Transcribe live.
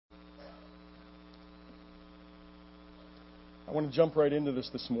I want to jump right into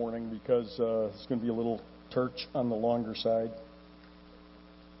this morning because it's going to be a little church on the longer side.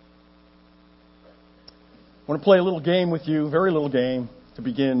 I want to play a little game with you, very little game, to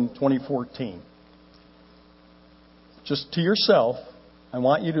begin 2014. Just to yourself, I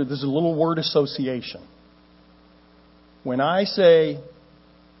want you to, this is a little word association. When I say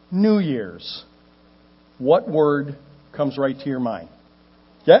New Year's, what word comes right to your mind?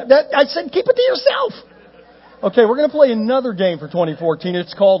 Yeah, I said keep it to yourself. Okay, we're going to play another game for 2014.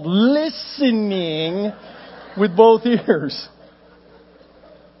 It's called Listening with Both Ears.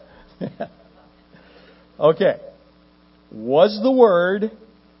 Okay. Was the word...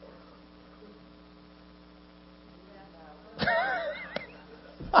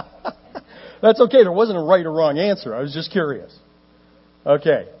 That's okay. There wasn't a right or wrong answer. I was just curious.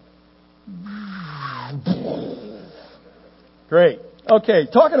 Okay. Great. Okay,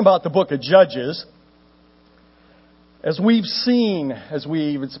 talking about the book of Judges... As we've seen,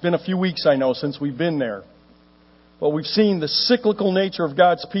 it's been a few weeks, I know, since we've been there. But we've seen the cyclical nature of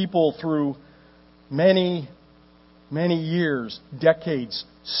God's people through many, many years, decades,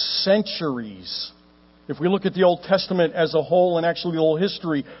 centuries. If we look at the Old Testament as a whole and actually the whole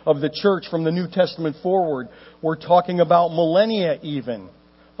history of the church from the New Testament forward, we're talking about millennia even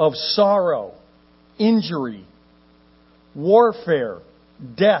of sorrow, injury, warfare,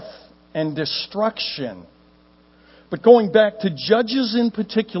 death, and destruction. But going back to Judges in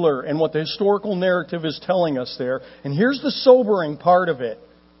particular and what the historical narrative is telling us there, and here's the sobering part of it.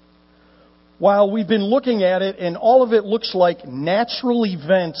 While we've been looking at it and all of it looks like natural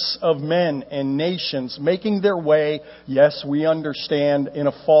events of men and nations making their way, yes, we understand, in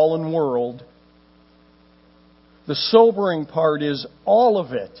a fallen world, the sobering part is all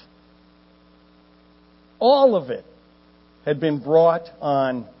of it had been brought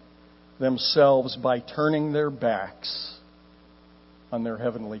on themselves by turning their backs on their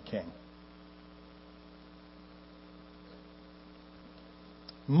heavenly King.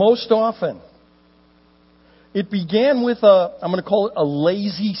 Most often, it began with I'm going to call it a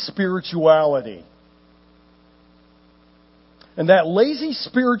lazy spirituality. And that lazy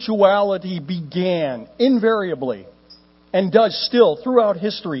spirituality began invariably, and does still throughout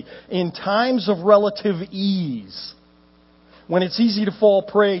history, in times of relative ease. When it's easy to fall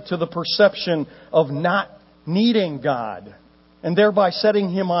prey to the perception of not needing God and thereby setting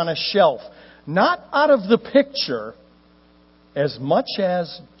Him on a shelf, not out of the picture as much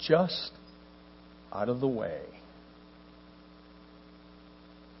as just out of the way.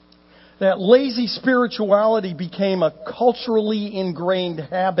 That lazy spirituality became a culturally ingrained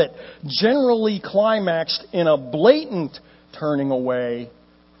habit, generally climaxed in a blatant turning away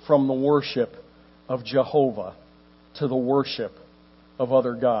from the worship of Jehovah to the worship of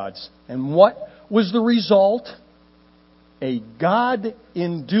other gods. And what was the result? A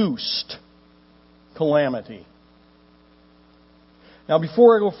God-induced calamity. Now,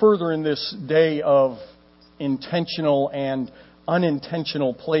 before I go further in this day of intentional and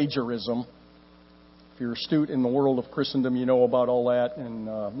unintentional plagiarism, if you're astute in the world of Christendom, you know about all that, and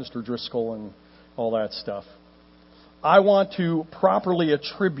Mr. Driscoll and all that stuff. I want to properly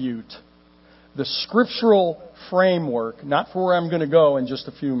attribute the scriptural framework, not for where I'm going to go in just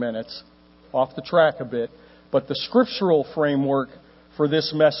a few minutes, off the track a bit, but the scriptural framework for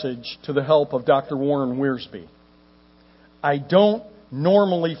this message to the help of Dr. Warren Wiersbe. I don't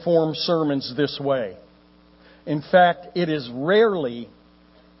normally form sermons this way. In fact, it is rarely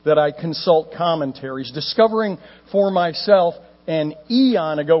that I consult commentaries, discovering for myself an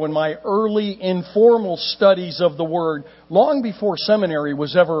eon ago in my early informal studies of the Word, long before seminary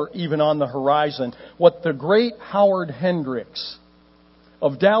was ever even on the horizon, what the great Howard Hendricks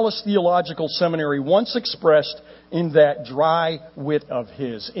of Dallas Theological Seminary once expressed in that dry wit of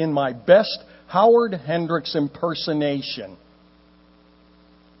his, in my best Howard Hendricks impersonation.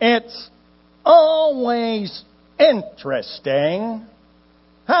 It's always interesting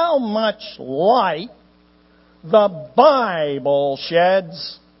how much light the Bible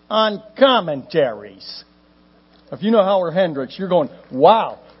sheds on commentaries. If you know Howard Hendricks, you're going,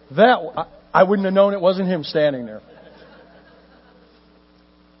 wow, I wouldn't have known it wasn't him standing there.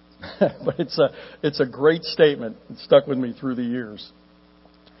 But it's a great statement. It stuck with me through the years.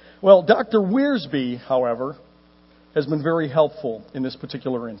 Well, Dr. Wiersbe, however, has been very helpful in this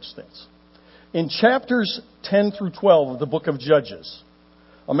particular instance. In chapters 10 through 12 of the book of Judges,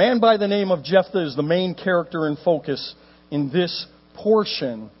 a man by the name of Jephthah is the main character and focus in this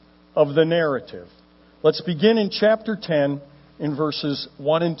portion of the narrative. Let's begin in chapter 10 in verses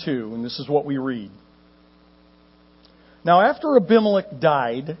 1 and 2, and this is what we read. Now after Abimelech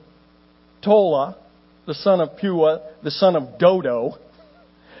died, Tola, the son of Pua, the son of Dodo.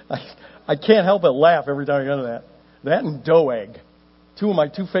 I can't help but laugh every time I go to that. That and Doeg. Two of my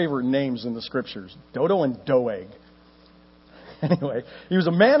two favorite names in the Scriptures. Dodo and Doeg. Anyway, he was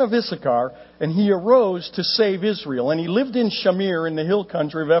a man of Issachar, and he arose to save Israel. And he lived in Shamir in the hill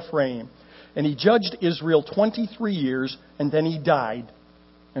country of Ephraim. And he judged Israel 23 years, and then he died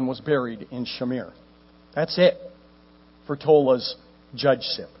and was buried in Shamir. That's it for Tolah's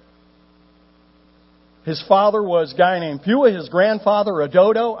judgeship. His father was a guy named Pua. His grandfather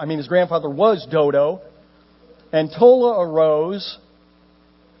his grandfather was Dodo. And Tolah arose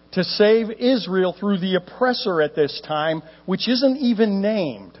to save Israel through the oppressor at this time, which isn't even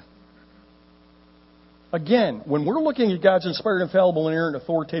named. Again, when we're looking at God's inspired, infallible, inerrant,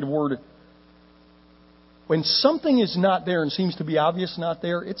 authoritative word, when something is not there and seems to be obvious not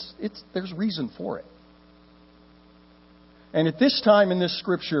there, there's reason for it. And at this time in this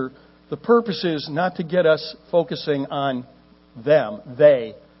Scripture, the purpose is not to get us focusing on them,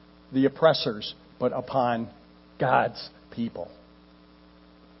 the oppressors, but upon God's people.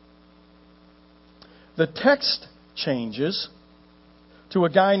 The text changes to a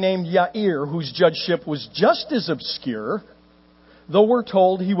guy named Yair, whose judgeship was just as obscure, though we're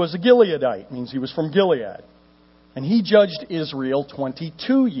told he was a Gileadite, means he was from Gilead. And he judged Israel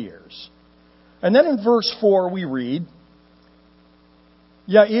 22 years. And then in verse 4 we read,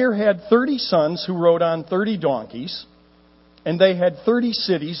 Yair had 30 sons who rode on 30 donkeys, and they had 30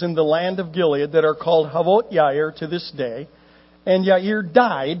 cities in the land of Gilead that are called Havot Yair to this day. And Yair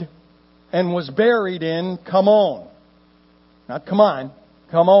died and was buried in Kamon. Not come on,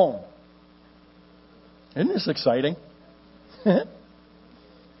 Kamon. Isn't this exciting? 2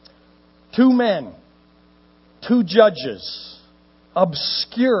 men, 2 judges,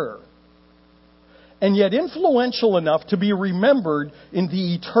 obscure, and yet influential enough to be remembered in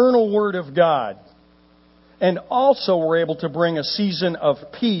the eternal Word of God. And also were able to bring a season of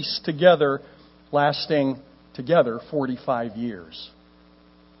peace together, lasting together 45 years.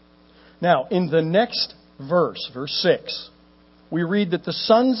 Now, in the next verse, verse 6, we read that the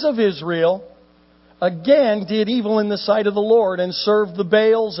sons of Israel again did evil in the sight of the Lord and served the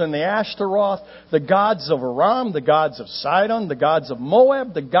Baals and the Ashtaroth, the gods of Aram, the gods of Sidon, the gods of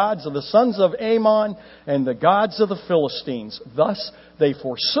Moab, the gods of the sons of Ammon, and the gods of the Philistines. Thus they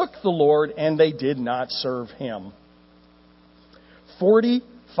forsook the Lord, and they did not serve Him.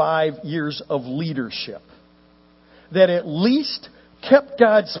 45 years of leadership that at least kept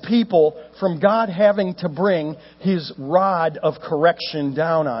God's people from God having to bring His rod of correction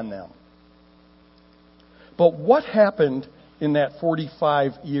down on them. But what happened in that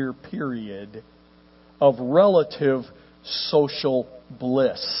 45-year period of relative social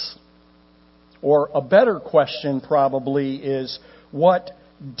bliss? Or a better question probably is, what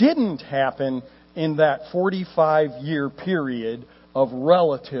didn't happen in that 45-year period of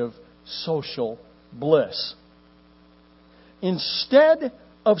relative social bliss? Instead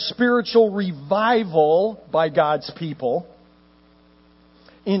of spiritual revival by God's people,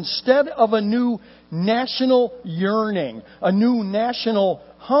 instead of a new national yearning, a new national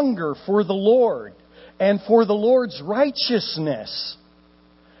hunger for the Lord and for the Lord's righteousness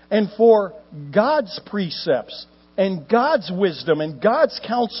and for God's precepts and God's wisdom and God's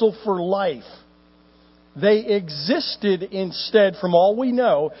counsel for life, they existed instead, from all we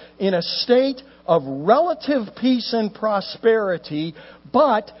know, in a state of relative peace and prosperity,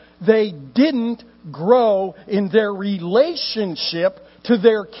 but they didn't grow in their relationship to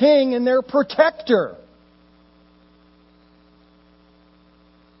their king and their protector.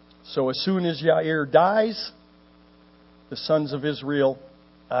 So as soon as Yair dies, the sons of Israel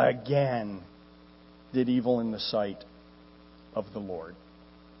again did evil in the sight of the Lord.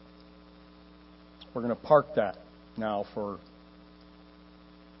 We're going to park that now for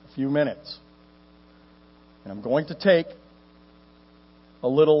a few minutes. And I'm going to take a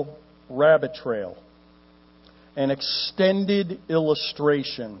little rabbit trail, an extended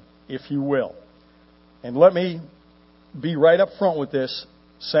illustration, if you will. And let me be right up front with this,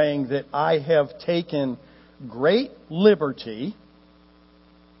 saying that I have taken great liberty.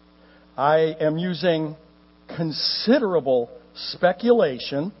 I am using considerable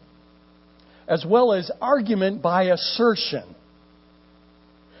speculation as well as argument by assertion.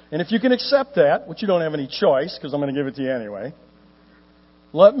 And if you can accept that, which you don't have any choice because I'm going to give it to you anyway,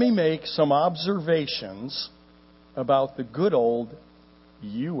 let me make some observations about the good old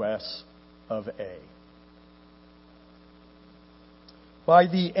U.S. of A. By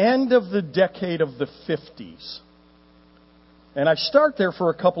the end of the decade of the 50s, and I start there for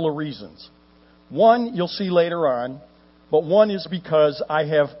a couple of reasons. One, you'll see later on, but one is because I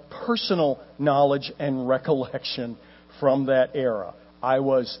have personal knowledge and recollection from that era. I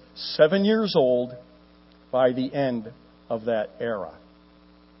was 7 years old by the end of that era.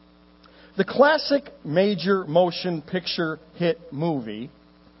 The classic major motion picture hit movie,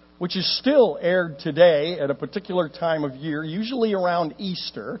 which is still aired today at a particular time of year, usually around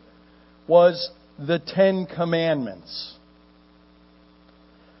Easter, was The Ten Commandments.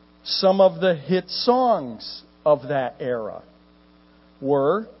 Some of the hit songs of that era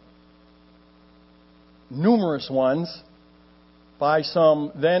were numerous ones by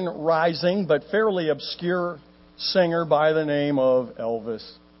some then rising but fairly obscure singer by the name of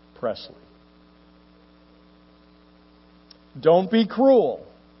Elvis Presley. Don't be cruel.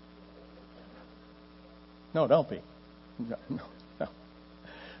 No, don't be. No.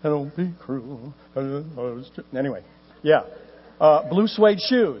 Don't be cruel. Anyway, yeah. Blue suede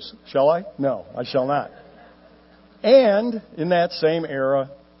shoes. Shall I? No, I shall not. And in that same era,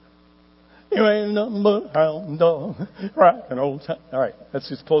 you ain't nothing but a hound dog, right? An old time. All right,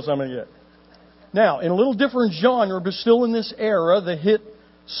 that's as close as I'm going to get. Now, in a little different genre, but still in this era, the hit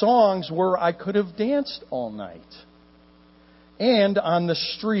songs were I Could Have Danced All Night and On the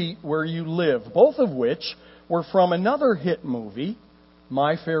Street Where You Live, both of which were from another hit movie,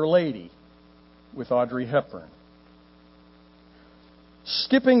 My Fair Lady, with Audrey Hepburn.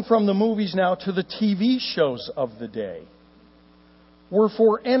 Skipping from the movies now to the TV shows of the day, were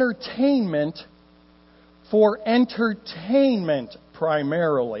for entertainment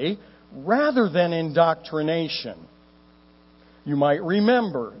primarily, rather than indoctrination. You might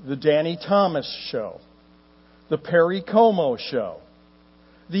remember the Danny Thomas Show, the Perry Como Show,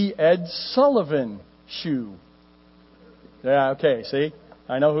 the Ed Sullivan Show. Yeah, okay, see?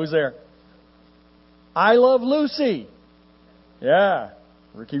 I know who's there. I Love Lucy. Yeah,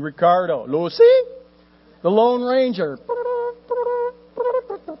 Ricky Ricardo. Lucy? The Lone Ranger.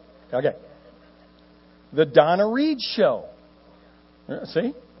 Okay. The Donna Reed Show. Yeah,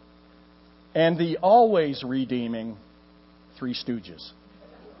 see? And the always redeeming Three Stooges.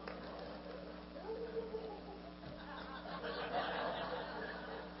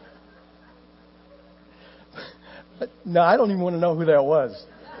 No, I don't even want to know who that was.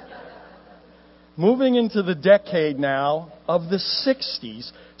 Moving into the decade now of the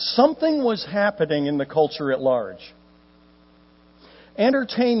 60s, something was happening in the culture at large.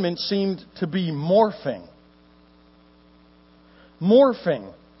 Entertainment seemed to be morphing,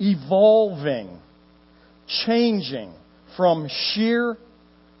 evolving, changing from sheer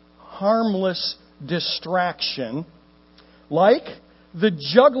harmless distraction, like the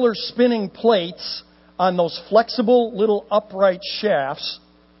juggler spinning plates on those flexible little upright shafts.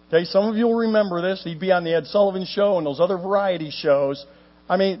 Okay, some of you will remember this. He'd be on the Ed Sullivan Show and those other variety shows.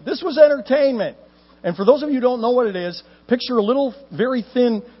 I mean, this was entertainment. And for those of you who don't know what it is, picture a little, very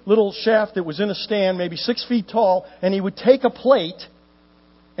thin little shaft that was in a stand, maybe 6 feet tall, and he would take a plate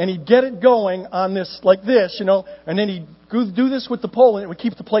and he'd get it going on this, like this, and then he'd do this with the pole and it would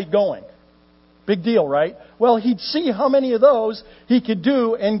keep the plate going. Big deal, right? Well, he'd see how many of those he could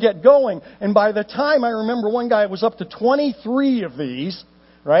do and get going. And by the time, I remember one guy was up to 23 of these,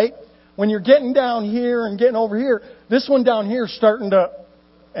 right? When you're getting down here and getting over here, this one down here is starting to,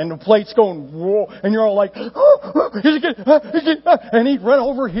 and the plate's going, whoa, and you're all like, and he'd run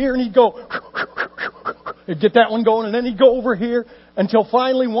over here and he'd go, he'd get that one going and then he'd go over here until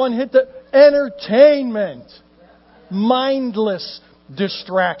finally one hit the entertainment. Mindless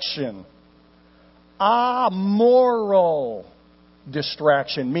distraction. Amoral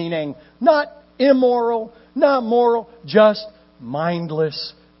distraction, meaning not immoral, not moral, just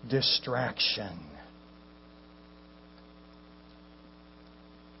mindless distraction.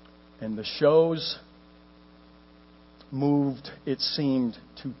 And the shows moved, it seemed,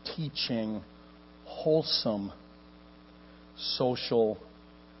 to teaching wholesome social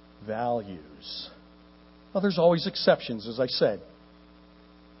values. Well, there's always exceptions, as I said.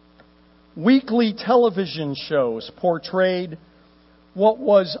 Weekly television shows portrayed what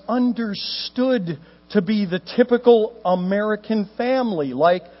was understood to be the typical American family,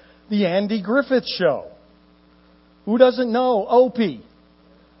 like the Andy Griffith Show. Who doesn't know Opie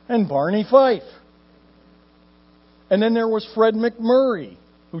and Barney Fife? And then there was Fred McMurray,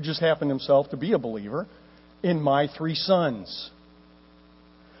 who just happened himself to be a believer, in My Three Sons.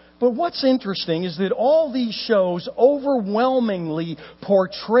 But what's interesting is that all these shows overwhelmingly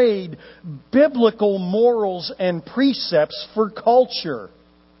portrayed biblical morals and precepts for culture.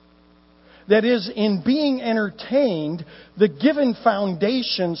 That is, in being entertained, the given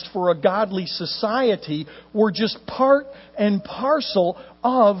foundations for a godly society were just part and parcel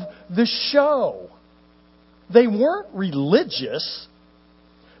of the show. They weren't religious,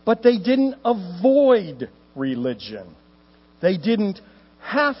 But they didn't avoid religion. They didn't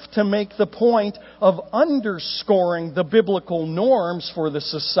have to make the point of underscoring the biblical norms for the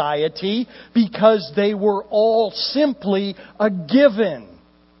society because they were all simply a given.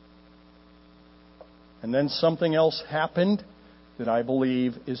 And then something else happened that I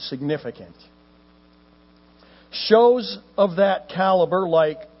believe is significant. Shows of that caliber,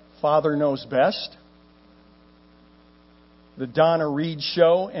 like Father Knows Best, the Donna Reed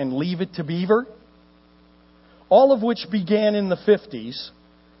Show, and Leave It to Beaver, all of which began in the 50s,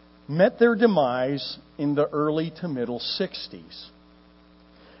 met their demise in the early to middle 60s.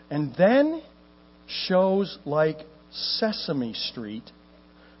 And then shows like Sesame Street,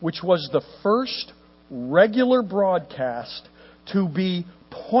 which was the first regular broadcast to be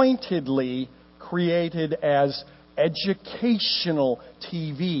pointedly created as educational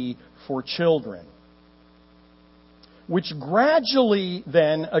TV for children, which gradually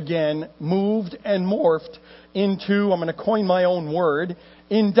then again moved and morphed into, I'm going to coin my own word,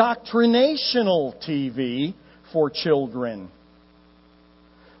 indoctrinational TV for children,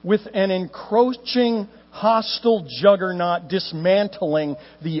 with an encroaching hostile juggernaut dismantling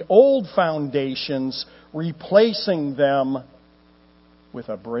the old foundations, replacing them with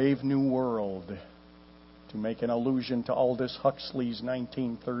a brave new world, to make an allusion to Aldous Huxley's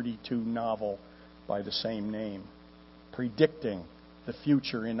 1932 novel by the same name, predicting the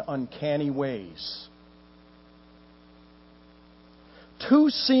future in uncanny ways. Two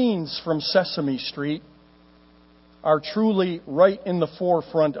scenes from Sesame Street are truly right in the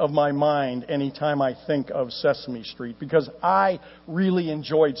forefront of my mind anytime I think of Sesame Street, because I really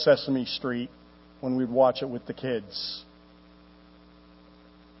enjoyed Sesame Street when we'd watch it with the kids.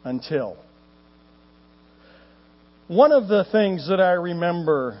 Until one of the things that I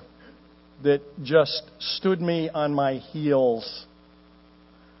remember that just stood me on my heels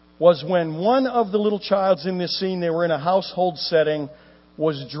was when one of the little childs in this scene, they were in a household setting,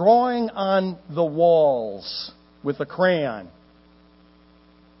 was drawing on the walls with a crayon.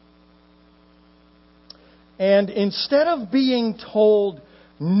 And instead of being told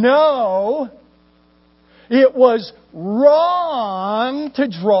no, it was wrong to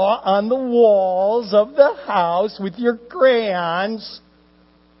draw on the walls of the house with your crayons,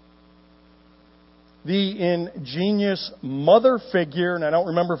 the ingenious mother figure, and I don't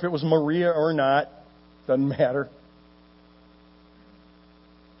remember if it was Maria or not, doesn't matter,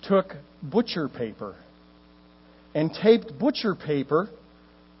 took butcher paper and taped butcher paper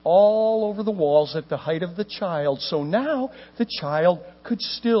all over the walls at the height of the child. So now the child could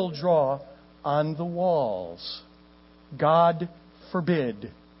still draw on the walls. God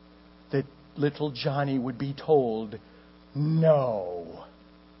forbid that little Johnny would be told no,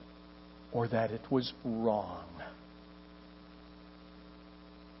 or that it was wrong.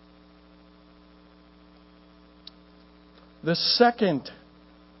 The second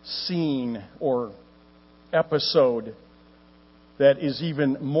scene or episode that is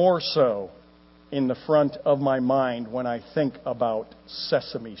even more so in the front of my mind when I think about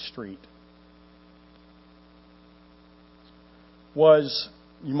Sesame Street was,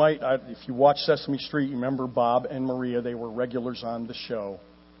 you might, if you watch Sesame Street, you remember Bob and Maria. They were regulars on the show.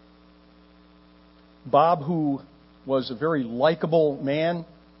 Bob, who was a very likable man,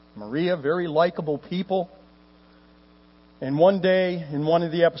 Maria, very likable people. And one day, in one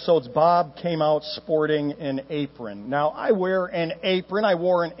of the episodes, Bob came out sporting an apron. Now, I wear an apron. I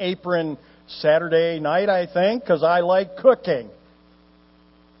wore an apron Saturday night, I think, because I like cooking.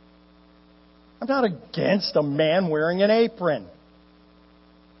 I'm not against a man wearing an apron.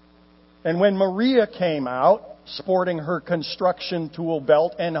 And when Maria came out, sporting her construction tool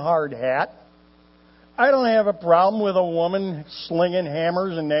belt and hard hat, I don't have a problem with a woman slinging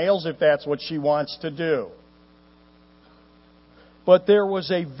hammers and nails if that's what she wants to do. But there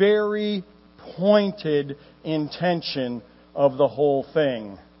was a very pointed intention of the whole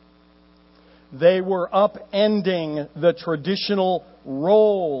thing. They were upending the traditional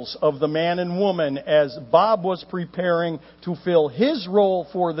roles of the man and woman as Bob was preparing to fill his role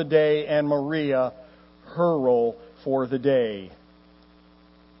for the day and Maria her role for the day.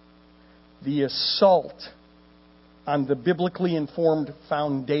 The assault on the biblically informed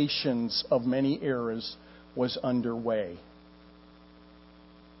foundations of many eras was underway.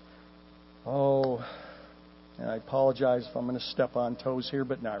 Oh, and I apologize if I'm going to step on toes here,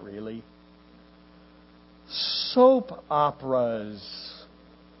 but not really. Soap operas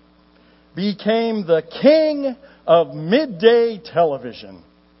became the king of midday television.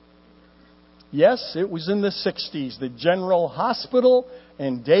 Yes, it was in the 60s that General Hospital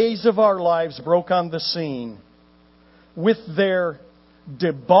and Days of Our Lives broke on the scene with their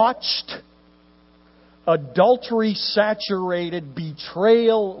debauched, adultery-saturated,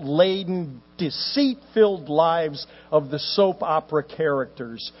 betrayal-laden, deceit-filled lives of the soap opera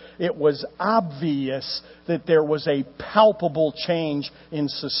characters, it was obvious that there was a palpable change in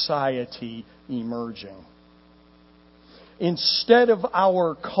society emerging. Instead of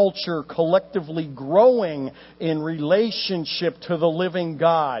our culture collectively growing in relationship to the living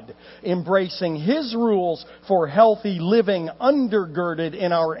God, embracing His rules for healthy living undergirded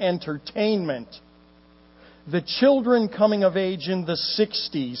in our entertainment, the children coming of age in the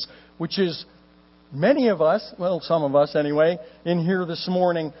 60s, which is many of us, well, some of us anyway, in here this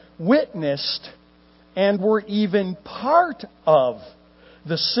morning, witnessed and were even part of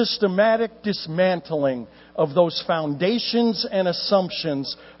the systematic dismantling of those foundations and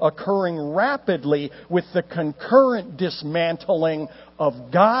assumptions occurring rapidly with the concurrent dismantling of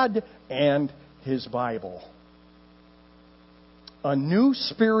God and His Bible. A new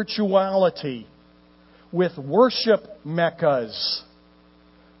spirituality with worship meccas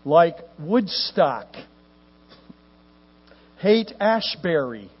like Woodstock,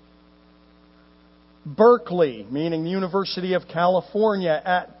 Haight-Ashbury, Berkeley, meaning the University of California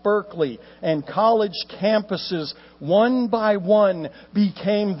at Berkeley, and college campuses, one by one,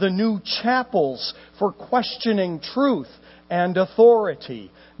 became the new chapels for questioning truth and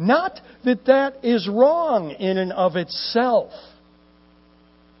authority. Not that that is wrong in and of itself,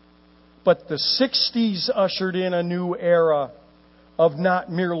 but the 60s ushered in a new era of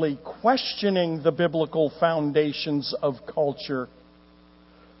not merely questioning the biblical foundations of culture,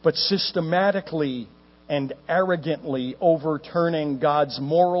 but systematically and arrogantly overturning God's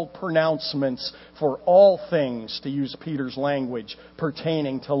moral pronouncements for all things, to use Peter's language,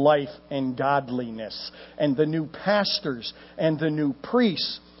 pertaining to life and godliness. And the new pastors and the new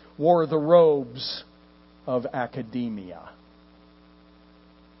priests wore the robes of academia.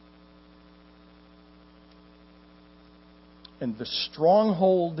 And the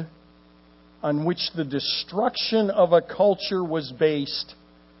stronghold on which the destruction of a culture was based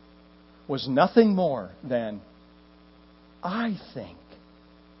was nothing more than, I think,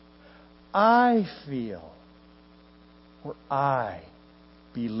 I feel, or I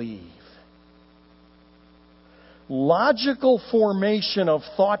believe. Logical formation of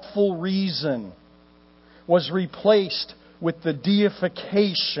thoughtful reason was replaced with the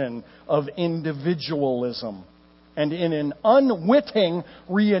deification of individualism. And in an unwitting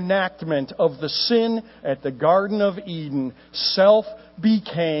reenactment of the sin at the Garden of Eden, self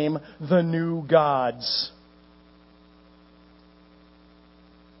became the new gods.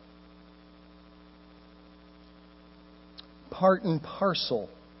 Part and parcel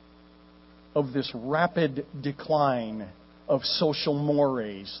of this rapid decline of social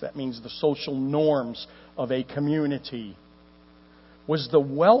mores, that means the social norms of a community, was the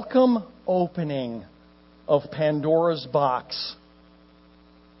welcome opening of Pandora's box.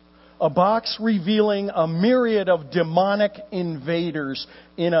 A box revealing a myriad of demonic invaders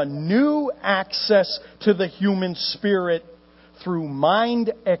in a new access to the human spirit through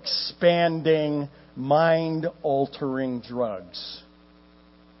mind-expanding, mind-altering drugs.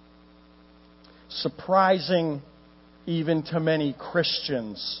 Surprising even to many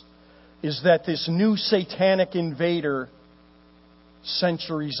Christians is that this new satanic invader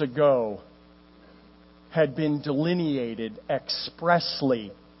centuries ago had been delineated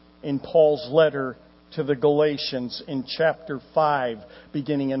expressly in Paul's letter to the Galatians in chapter 5,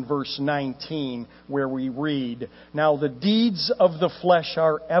 beginning in verse 19, where we read, "Now the deeds of the flesh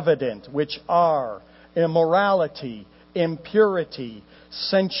are evident, which are immorality, impurity,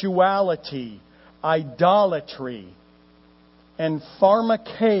 sensuality, idolatry." And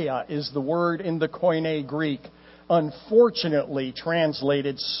pharmakeia is the word in the Koine Greek, unfortunately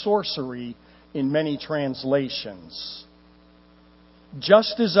translated sorcery in many translations.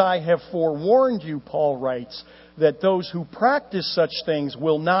 Just as I have forewarned you, Paul writes, that those who practice such things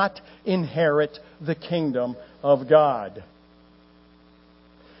will not inherit the kingdom of God.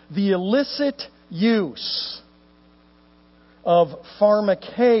 The illicit use of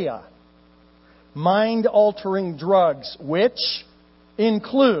pharmakeia, mind-altering drugs, which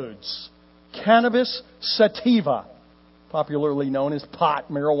includes cannabis sativa, popularly known as pot,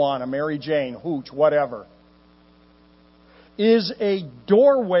 marijuana, Mary Jane, hooch, whatever, is a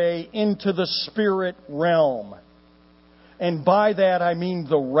doorway into the spirit realm. And by that I mean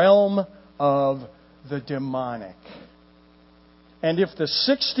the realm of the demonic. And if the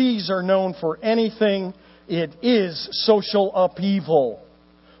 60s are known for anything, it is social upheaval,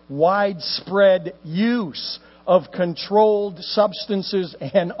 widespread use of controlled substances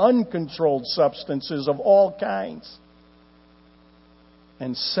and uncontrolled substances of all kinds.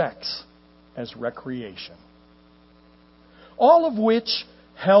 and sex as recreation. All of which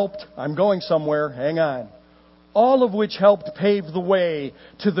helped, I'm going somewhere, hang on. All of which helped pave the way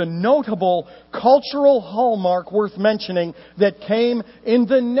to the notable cultural hallmark worth mentioning that came in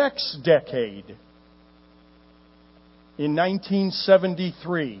the next decade. In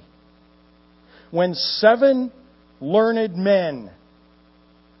 1973, when 7 learned men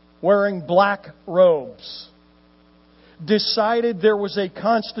wearing black robes decided there was a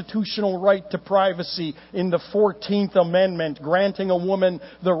constitutional right to privacy in the 14th Amendment, granting a woman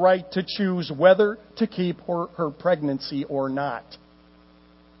the right to choose whether to keep her pregnancy or not.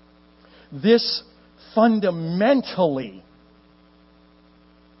 This fundamentally,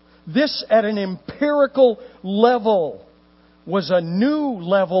 this at an empirical level, was a new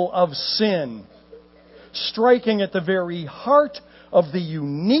level of sin, striking at the very heart of the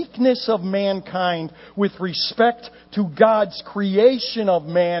uniqueness of mankind with respect to God's creation of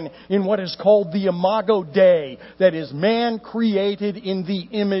man in what is called the Imago Dei, that is, man created in the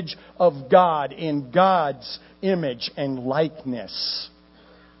image of God, in God's image and likeness.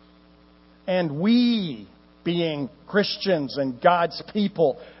 And we, being Christians and God's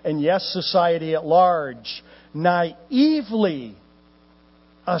people, and yes, society at large, naively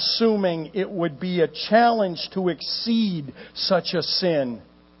assuming it would be a challenge to exceed such a sin.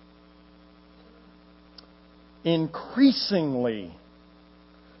 Increasingly,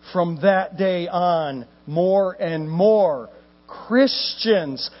 from that day on, more and more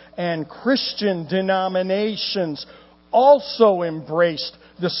Christians and Christian denominations also embraced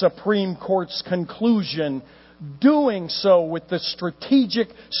the Supreme Court's conclusion, doing so with the strategic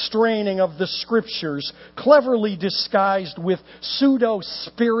straining of the Scriptures, cleverly disguised with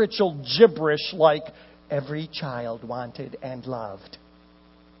pseudo-spiritual gibberish like, every child wanted and loved.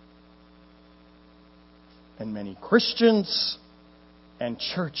 And many Christians and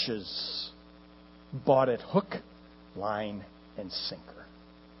churches bought it hook, line, and sinker.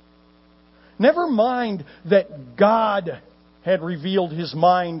 Never mind that God had revealed His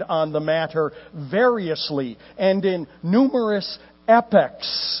mind on the matter variously and in numerous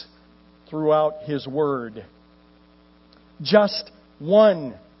epochs throughout His Word. Just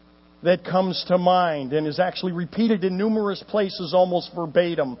one that comes to mind and is actually repeated in numerous places almost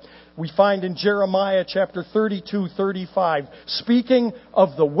verbatim. We find in Jeremiah chapter 32-35, speaking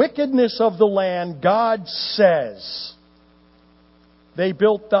of the wickedness of the land, God says, they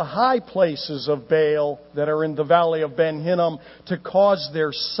built the high places of Baal that are in the valley of Ben Hinnom to cause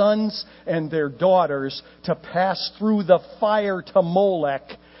their sons and their daughters to pass through the fire to Molech,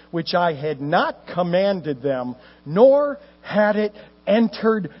 which I had not commanded them, nor had it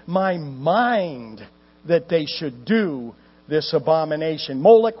entered my mind that they should do this abomination.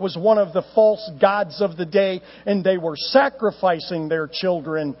 Molech was one of the false gods of the day, and they were sacrificing their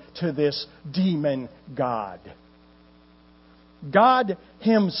children to this demon god. God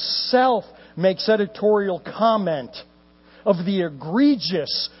Himself makes editorial comment of the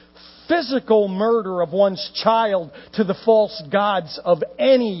egregious physical murder of one's child to the false gods of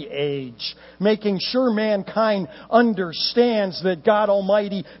any age, making sure mankind understands that God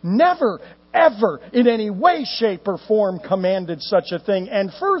Almighty never, ever, in any way, shape, or form commanded such a thing,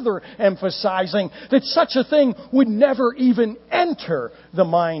 and further emphasizing that such a thing would never even enter the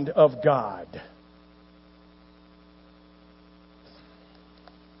mind of God.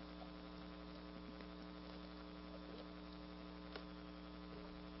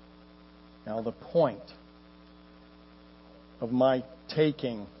 Now, the point of my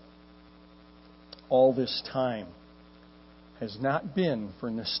taking all this time has not been for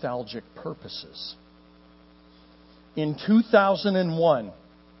nostalgic purposes. In 2001,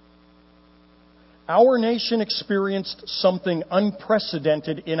 our nation experienced something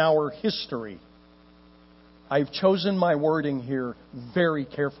unprecedented in our history. I've chosen my wording here very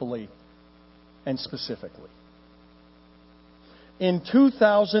carefully and specifically. In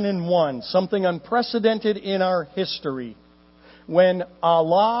 2001, something unprecedented in our history, when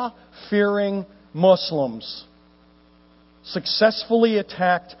Allah-fearing Muslims successfully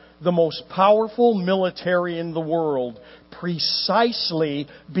attacked the most powerful military in the world precisely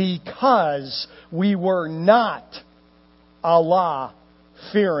because we were not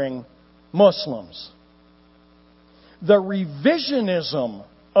Allah-fearing Muslims. The revisionism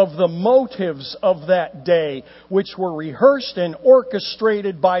of the motives of that day, which were rehearsed and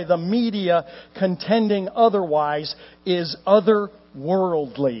orchestrated by the media contending otherwise, is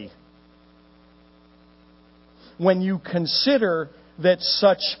otherworldly. When you consider that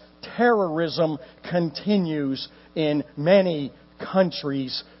such terrorism continues in many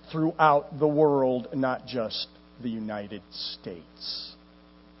countries throughout the world, not just the United States.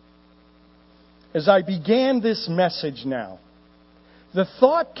 as I began this message now, the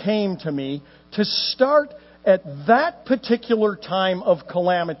thought came to me to start at that particular time of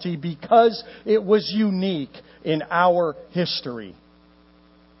calamity because it was unique in our history.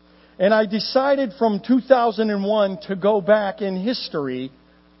 And I decided from 2001 to go back in history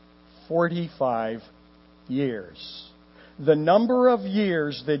 45 years. The number of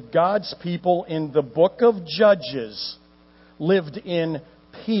years that God's people in the book of Judges lived in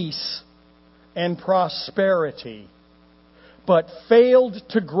peace and prosperity, but failed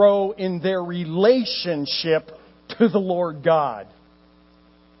to grow in their relationship to the Lord God.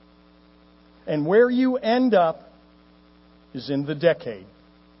 And where you end up is in the decade.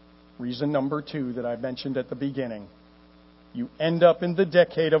 Reason number 2 that I mentioned at the beginning. You end up in the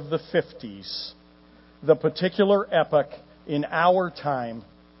decade of the 50s, the particular epoch in our time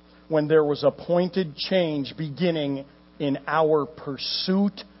when there was a pointed change beginning in our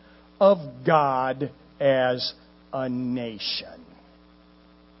pursuit of God as a nation.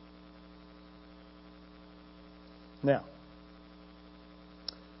 Now,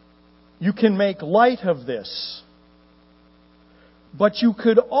 you can make light of this, but you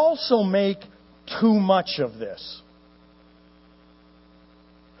could also make too much of this.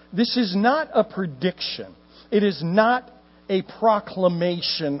 This is not a prediction. It is not a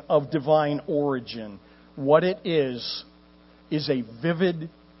proclamation of divine origin. What it is a vivid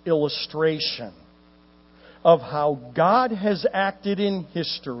illustration of how God has acted in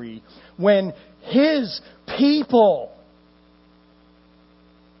history when His people,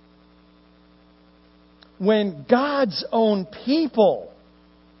 when God's own people,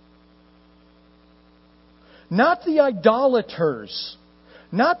 not the idolaters,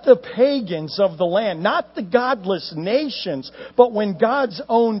 not the pagans of the land, not the godless nations, but when God's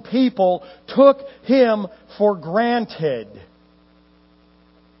own people took Him for granted.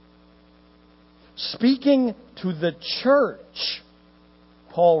 Speaking to the church,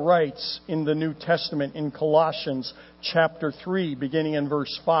 Paul writes in the New Testament in Colossians chapter 3, beginning in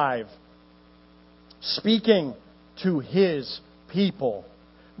verse 5. Speaking to His people.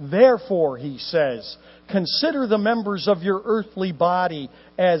 Therefore, he says, consider the members of your earthly body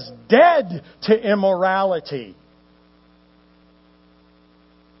as dead to immorality.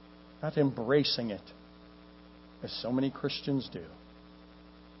 Not embracing it, as so many Christians do.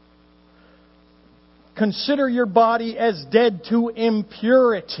 Consider your body as dead to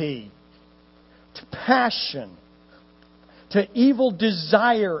impurity, to passion, to evil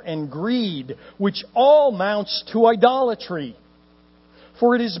desire and greed, which all mounts to idolatry.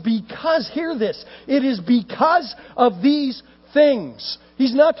 For it is because, hear this, it is because of these things.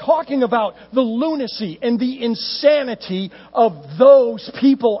 He's not talking about the lunacy and the insanity of those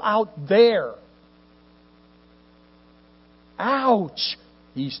people out there. Ouch!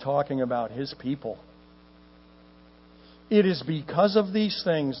 He's talking about His people. It is because of these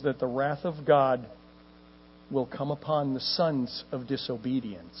things that the wrath of God will come upon the sons of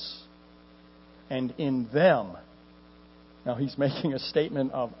disobedience. And in them, now he's making a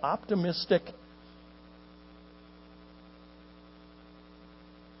statement of optimistic,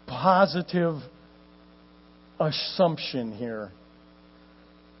 positive assumption here.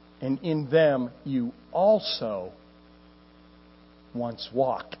 And in them you also once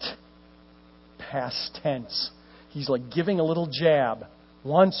walked. Past tense. He's like giving a little jab.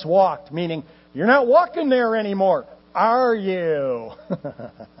 Once walked, meaning you're not walking there anymore, are you?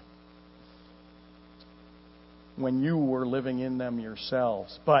 When you were living in them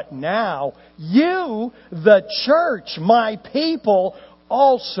yourselves. But now, you, the church, my people,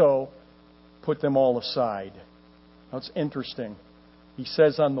 also put them all aside. Now, it's interesting. He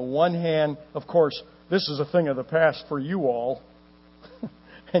says on the one hand, of course, this is a thing of the past for you all.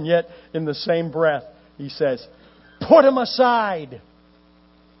 And yet, in the same breath, he says, put them aside.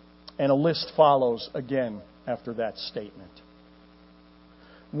 And a list follows again after that statement.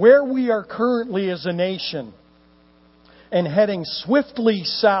 Where we are currently as a nation, and heading swiftly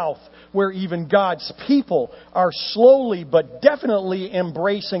south, where even God's people are slowly but definitely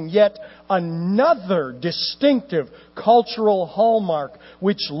embracing yet another distinctive cultural hallmark,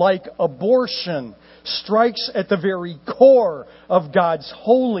 which, like abortion, strikes at the very core of God's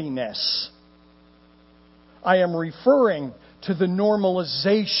holiness. I am referring to the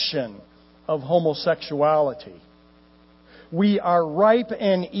normalization of homosexuality. We are ripe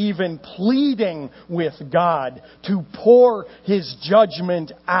and even pleading with God to pour His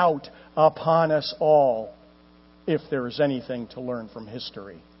judgment out upon us all, if there is anything to learn from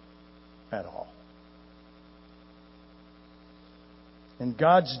history at all. And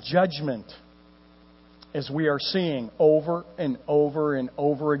God's judgment as we are seeing over and over and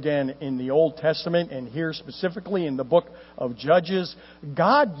over again in the Old Testament, and here specifically in the book of Judges,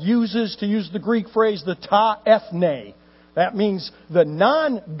 God uses, to use the Greek phrase, the ta ethne. That means the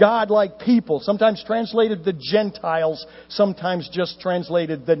non-godlike people, sometimes translated the Gentiles, sometimes just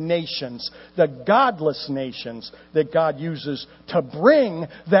translated the nations, the godless nations that God uses to bring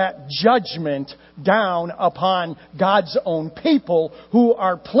that judgment down upon God's own people who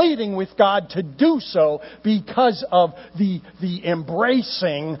are pleading with God to do so because of the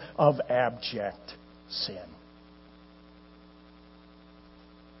embracing of abject sin.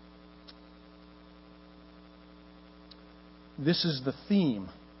 This is the theme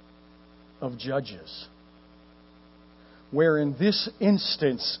of Judges, where in this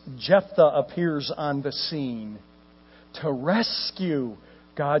instance Jephthah appears on the scene to rescue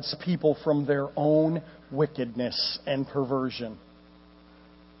God's people from their own wickedness and perversion.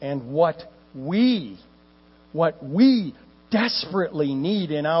 And what we desperately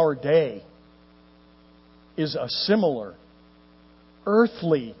need in our day is a similar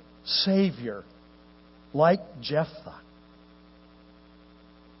earthly Savior like Jephthah.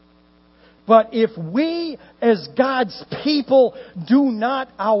 But if we, as God's people, do not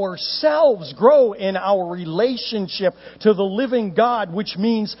ourselves grow in our relationship to the living God, which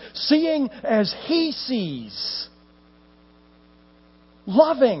means seeing as He sees,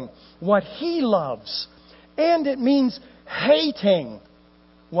 loving what He loves, and it means hating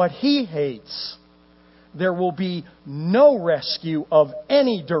what He hates, there will be no rescue of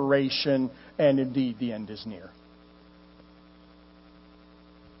any duration, and indeed the end is near.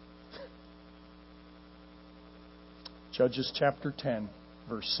 Judges chapter 10,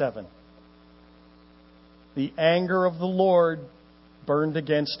 verse 7. The anger of the Lord burned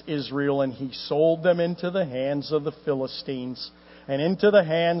against Israel, and He sold them into the hands of the Philistines and into the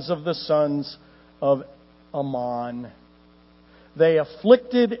hands of the sons of Ammon. They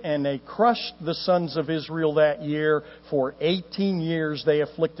afflicted and they crushed the sons of Israel that year. For 18 years they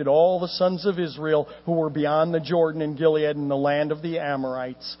afflicted all the sons of Israel who were beyond the Jordan in Gilead in the land of the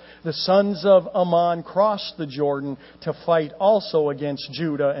Amorites. The sons of Ammon crossed the Jordan to fight also against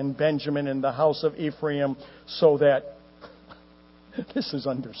Judah and Benjamin and the house of Ephraim, so that, this is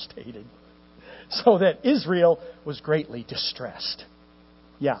understated, so that Israel was greatly distressed.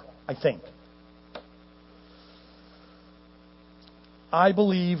 Yeah, I think. I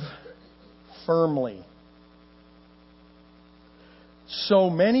believe firmly so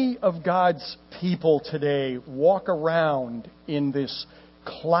many of God's people today walk around in this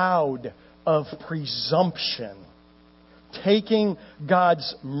cloud of presumption, taking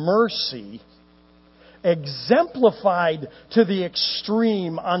God's mercy, exemplified to the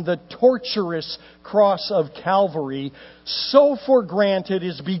extreme on the torturous cross of Calvary, so for granted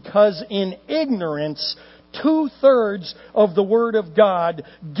is because in ignorance 2/3 of the Word of God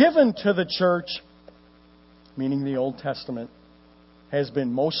given to the church, meaning the Old Testament, has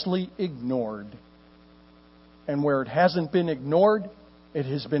been mostly ignored. And where it hasn't been ignored, it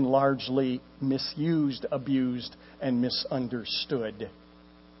has been largely misused, abused, and misunderstood.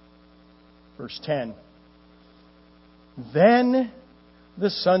 Verse 10. Then the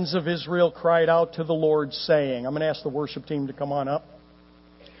sons of Israel cried out to the Lord, saying, I'm going to ask the worship team to come on up.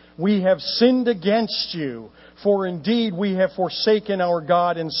 We have sinned against you, for indeed we have forsaken our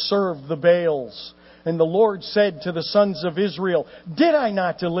God and served the Baals. And the Lord said to the sons of Israel, Did I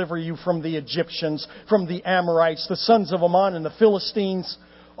not deliver you from the Egyptians, from the Amorites, the sons of Ammon and the Philistines?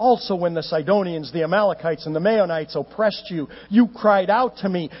 Also when the Sidonians, the Amalekites, and the Maonites oppressed you, you cried out to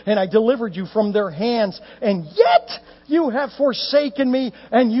me, and I delivered you from their hands. And yet you have forsaken me,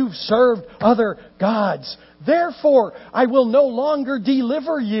 and you've served other gods. Therefore I will no longer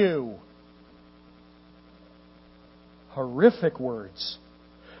deliver you. Horrific words.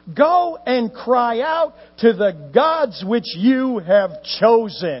 Go and cry out to the gods which you have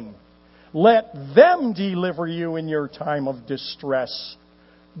chosen. Let them deliver you in your time of distress.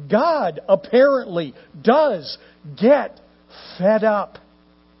 God apparently does get fed up.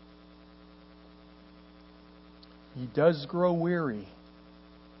 He does grow weary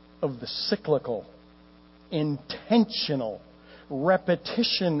of the cyclical, intentional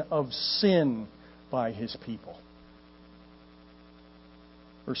repetition of sin by His people.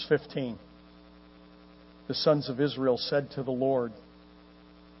 Verse 15. The sons of Israel said to the Lord,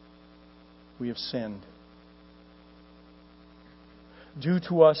 We have sinned. Do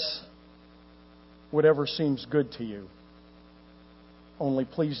to us whatever seems good to you. Only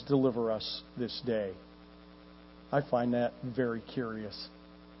please deliver us this day. I find that very curious.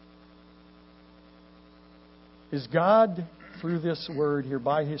 Is God, through this word here,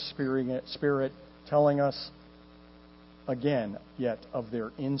 by His Spirit, telling us again, yet of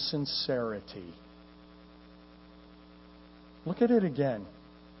their insincerity. Look at it again.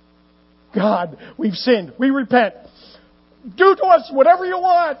 God, we've sinned. We repent. Do to us whatever you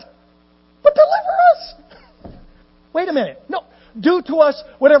want, but deliver us. Wait a minute. No, do to us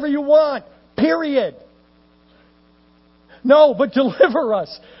whatever you want. Period. No, but deliver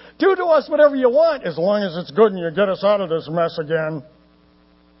us. Do to us whatever you want, as long as it's good and you get us out of this mess again.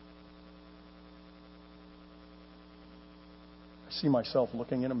 I see myself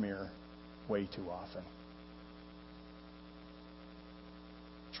looking in a mirror way too often.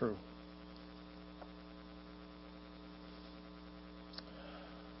 True.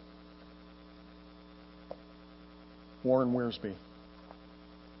 Warren Wiersbe.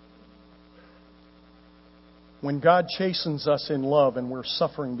 When God chastens us in love and we're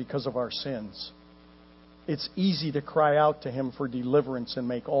suffering because of our sins, it's easy to cry out to Him for deliverance and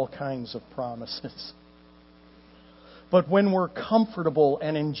make all kinds of promises. But when we're comfortable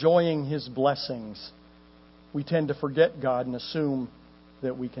and enjoying His blessings, we tend to forget God and assume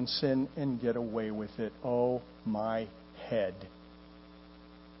that we can sin and get away with it. Oh, my head.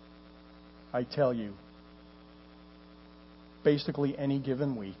 I tell you, basically any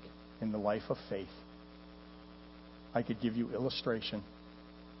given week in the life of faith, I could give you illustration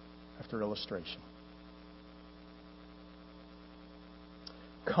after illustration.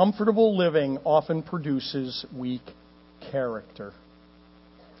 Comfortable living often produces weak character.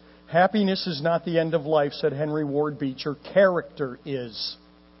 Happiness is not the end of life, said Henry Ward Beecher. Character is.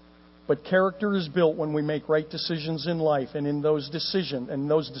 But character is built when we make right decisions in life, and those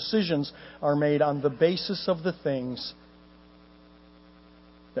decisions are made on the basis of the things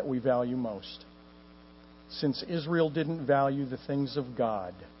that we value most. Since Israel didn't value the things of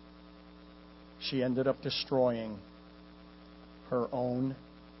God, she ended up destroying her own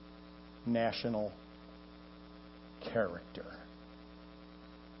national character.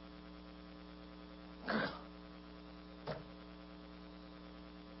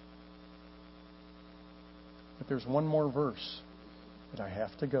 But there's one more verse that I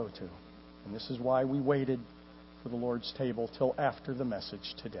have to go to, and this is why we waited for the Lord's table till after the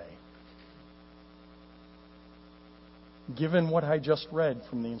message today. Given what I just read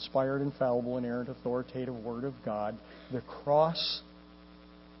from the inspired, infallible, inerrant, authoritative Word of God, the cross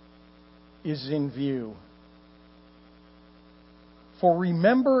is in view. For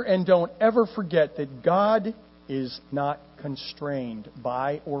remember and don't ever forget that God is not constrained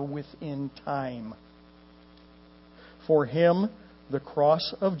by or within time. For Him, the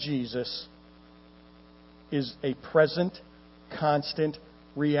cross of Jesus is a present, constant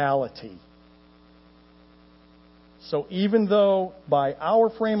reality. So even though by our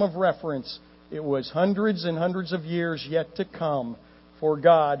frame of reference it was hundreds and hundreds of years yet to come, for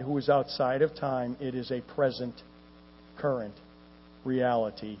God, who is outside of time, it is a present, current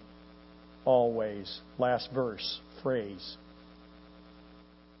reality always. Last verse, phrase.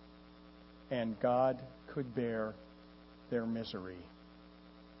 And God could bear their misery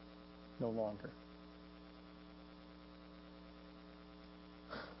no longer.